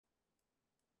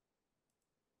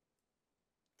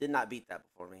did not beat that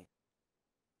before me.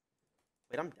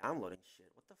 Wait, I'm downloading shit.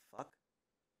 What the fuck?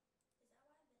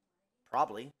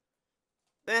 Probably.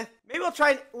 Maybe I'll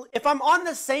try. If I'm on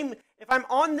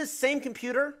the same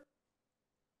computer,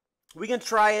 we can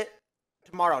try it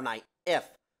tomorrow night. If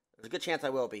there's a good chance I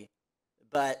will be,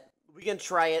 but we can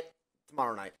try it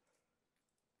tomorrow night.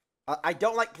 I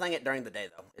don't like playing it during the day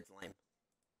though. It's lame.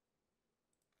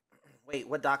 Wait,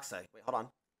 what doc say? Wait, hold on.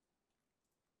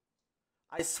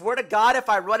 I swear to God, if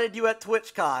I run into you at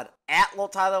TwitchCon at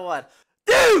Tyler1,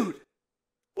 dude,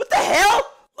 what the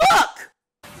hell? Look,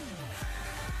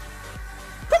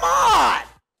 come on.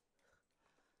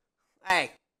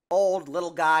 Hey, old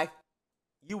little guy,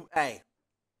 hey,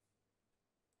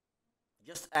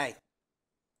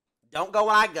 don't go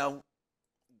when I go.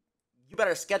 You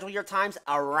better schedule your times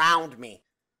around me.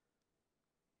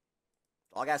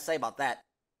 That's all I gotta say about that.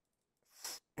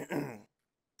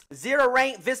 Zero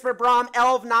rank, Visper Brom,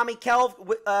 Elv, Nami, Kelv,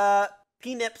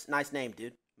 P-Nips. Nice name,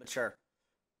 dude. Mature.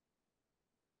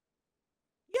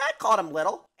 Yeah, I called him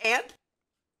little. And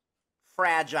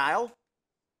fragile.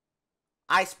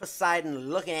 Ice Poseidon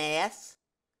looking ass.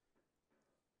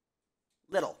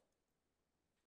 Little.